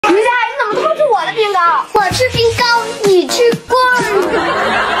你怎么偷吃我的冰糕？我吃冰糕，你吃光。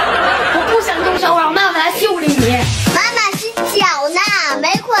我不想动手，让妈妈来修理你。妈妈是脚呢，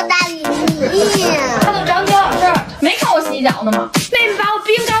没扩大理你。他都长9小时，没看我洗脚呢吗？妹妹把我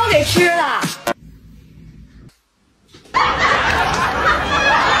冰糕给吃了。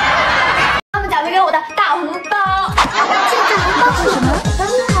妈妈奖励给我的大红包。这大红包是什么？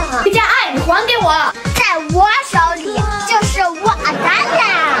回家爱你还给我，在我手里就是我的了。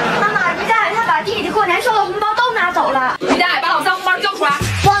妈妈，于大爷他把弟弟过年收的红包都拿走了。于大爷把我3红包交出来。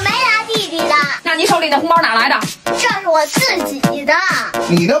我没拿弟弟的。那你手里的红包哪来的？这是我自己的。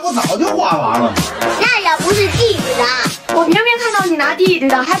你这不早就花完了吗？那也不是弟弟的。我明明看到你拿弟弟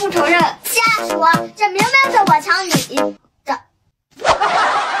的，还不承认。瞎说，这明明是我抢你的。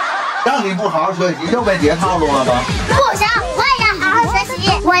让你不好好学习就被姐套路了吧？不行，我也要好好学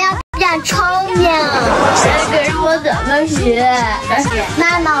习，我要变聪明。这个让我怎么学？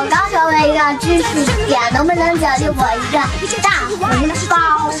妈妈，我刚学会一个知识点，能不能奖励我一个大红包？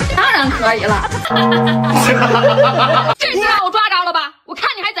当然可以了。这次让我抓着了吧？我看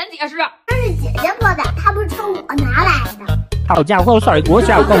你还怎解释？这是姐姐做的，她不是从我拿来的。好家伙，甩锅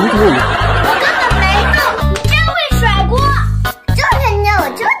下午公主！我根本没动，你真会甩锅！就是你，我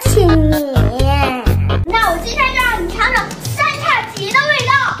就亲你。那我今天就让你尝尝三叉戟的味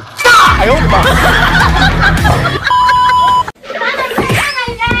道。哎呦我的妈！妈妈，你看看你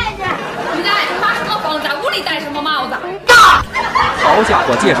这孩子。于大爷发什么疯，在屋里戴什么帽子？好家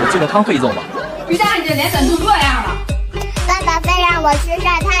伙，这是这个汤非洲吗？于大爷这脸怎成这样了？爸爸非让我去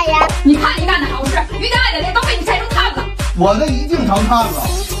晒太阳。你看你干的好事，于大爷的脸都被你晒成炭了。我这已经成炭了。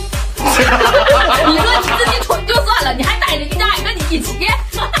你说你自己蠢就算了，你还带着于大爷跟你一起。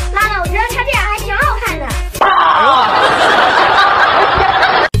妈妈，我觉得他这样还挺好看的。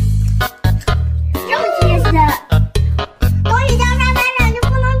这么结实，东西掉沙发上就不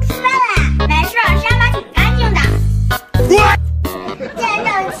能吃了。没事，沙发挺干净的。见证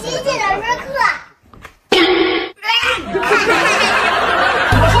奇迹的时刻。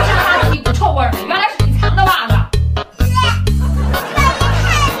我说沙发有一股臭味呢，原来是你藏的袜子。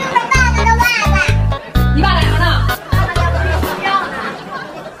你爸在哪呢？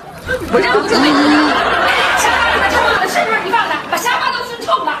我这不是没沙发里的臭袜子是不是你放的？把沙发都熏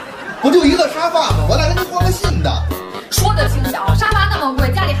臭了。不就一个沙发吗？我来给你换个新的。说的轻巧，沙发那么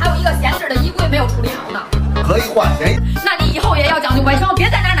贵，家里还有一个闲置的衣柜没有处理好呢。可以换谁？那你以后也要讲究卫生，别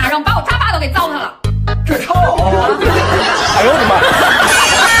在哪扔，把我沙发都给糟蹋了。这臭！哎呦我的妈！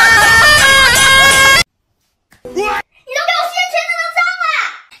你都给我掀裙子都脏了，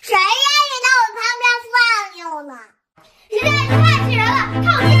谁让你到我旁边放溜呢？现在你太气人了，看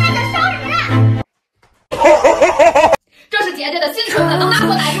我今天得收拾你！这是姐姐的新裙子，能拿错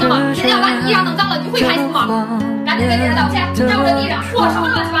大错吗？姐姐要把你衣裳弄脏了，你会开心吗？赶紧给姐姐道歉，还有这地上破什么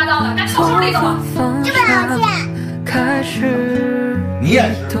乱七八糟的，赶紧收拾利索。这么道歉？你也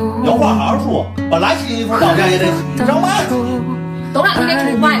是，有话好好说。本来洗衣服到家也得洗，让妈洗。都让你给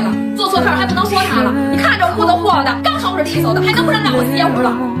宠坏了，做错事儿还不能说他了。你看这屋子和的，刚收拾利索的，还能不能让我歇会儿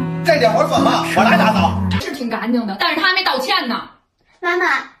了？这点活算嘛，我来打扫。是挺干净的，但是他还没道歉呢。妈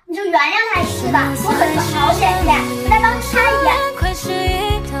妈，你就原谅他一次吧，我可是个好姐姐，再帮他一眼。你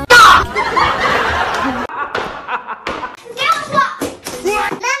给我说！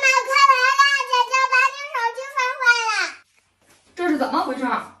妈妈，快来啦！姐姐把你手机摔坏了。这是怎么回事？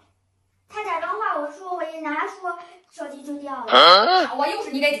他打电话，我说我一拿书，手机就掉了。我又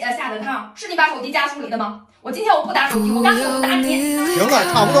是你给姐姐下的套，是你把手机夹书里的吗？我今天我不打手机，我干脆我打你。行了，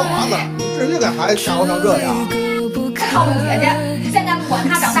差不多完了，至于给孩子吓唬成这样。套路姐姐，现在不管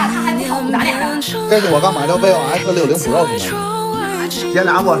他长大，他还不套路咱俩呢。这是我刚买的vivo S60 Pro 的。姐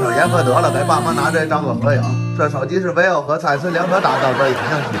俩握手言和得了，给爸妈拿这当做合影。这手机是vivo和蔡司联合打造的影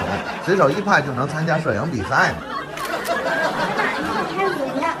像系统，随手一拍就能参加摄影比赛呢。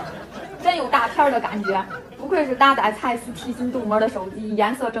真有大片的感觉，不愧是搭载蔡司提心镀膜的手机，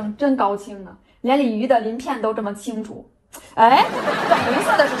颜色真高清呢，连鲤鱼的鳞片都这么清楚。哎，这红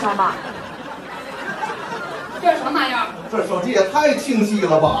色的是什么？这是什么玩意儿？这手机也太清晰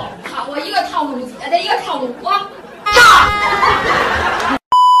了吧！好，我一个套路姐姐，一个套路我。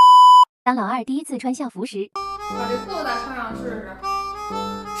当老二第一次穿校服时，把这裤子再穿上试试。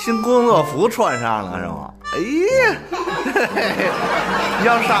新工作服穿上了是吗？哎呀，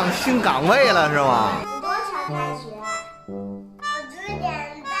要上新岗位了是吗？你多少才学？我9点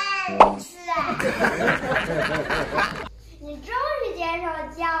半去。你终于接受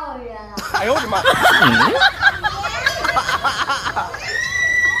教育了。哎呦我的妈！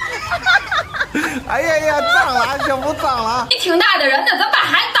哎呀呀，脏了，这不脏了？你挺大的人呢，怎么把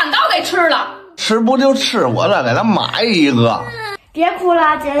孩子蛋糕给吃了？吃不就吃，我再给他买一个。别哭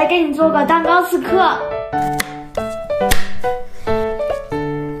了，姐姐给你做个蛋糕刺客。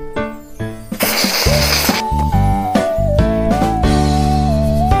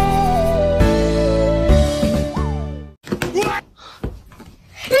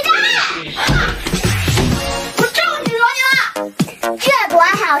我终于惹你了！这多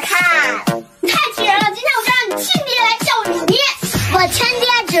好看！你太气人了！今天我就让你亲爹来教育你。我亲爹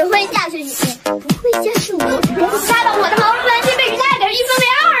只会教训你，不会教训我。杀到我的毛绒兰心被于太给1分为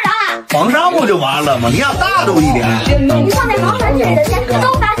2了。绑上不就完了吗？你要大度一点。你放在毛绒这里的钱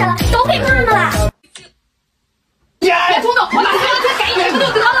都发现了，都被妈妈了。别冲动，我把所有钱给你不就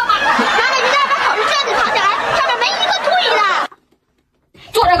得了吗？妈妈，你再把考试卷子藏起来，上面没一个对的。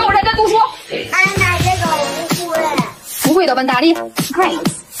坐着给我认真读书。妈妈，这个我不会。不会的问大力。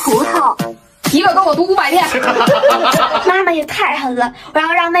Grapes 葡萄，一个给我读500遍。妈妈也太狠了，我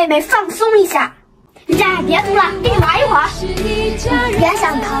要让妹妹放松一下。你这别读了，跟你玩一会儿。别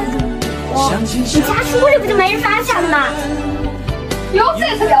想逃离我，你夹书里不就没人发现了吗？哟，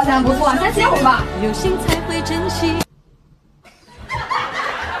这次表现不错，先歇会儿吧。有心才会珍惜。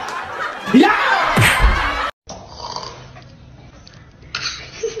呀！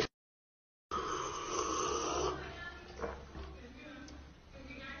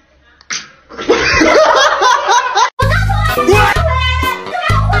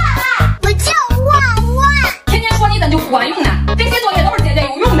我就忘。天天说你怎就不管用呢？这些作业都是姐姐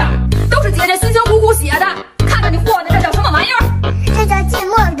有用的，都是姐姐辛辛苦苦写的，看着你和的，这叫什么玩意儿？这叫近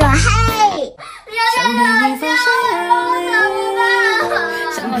墨者黑。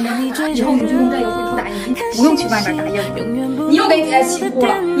以后你就用这个绘图打印机，不用去外面打印。你又给姐姐起哭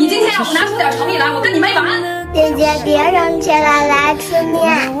了，你今天要不拿出点诚意来，我跟你没完。姐姐，别扔起来，来吃面。你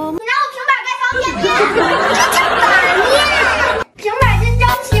拿我平板干啥面？这叫板面。平板真争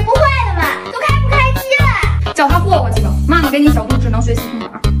气，不会的嘛，都开不开机了。叫他过过去吧，妈妈给你小度智能学习平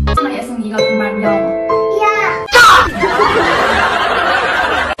板，妈妈也送你一个平板，你要吗？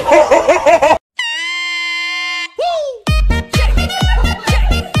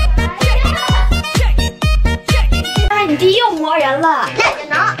你弟又磨人了，那只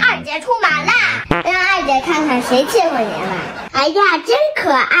能二姐出马啦，让二姐看看谁欺负你了。哎呀，真可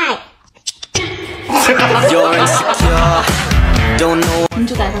爱！你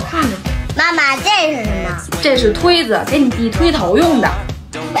就在这看着吧。妈妈，这是什么？这是推子，给你弟推头用的。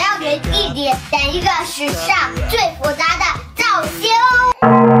我要给弟弟选一个史上最复杂的造型。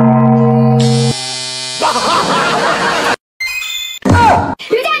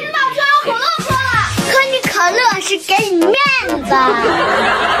于大，你把我车有可乐喝了。喝你可乐是给你面子。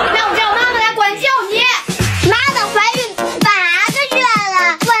那我叫妈妈来管教你。妈妈怀孕8个月了，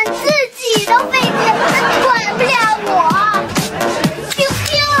管自己都费劲，还管不了我。啾啾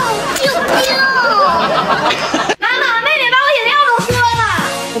啾啾。妈妈，妹妹把我饮料都喝了。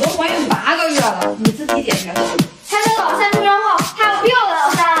我都怀孕8个月了，你自己解决。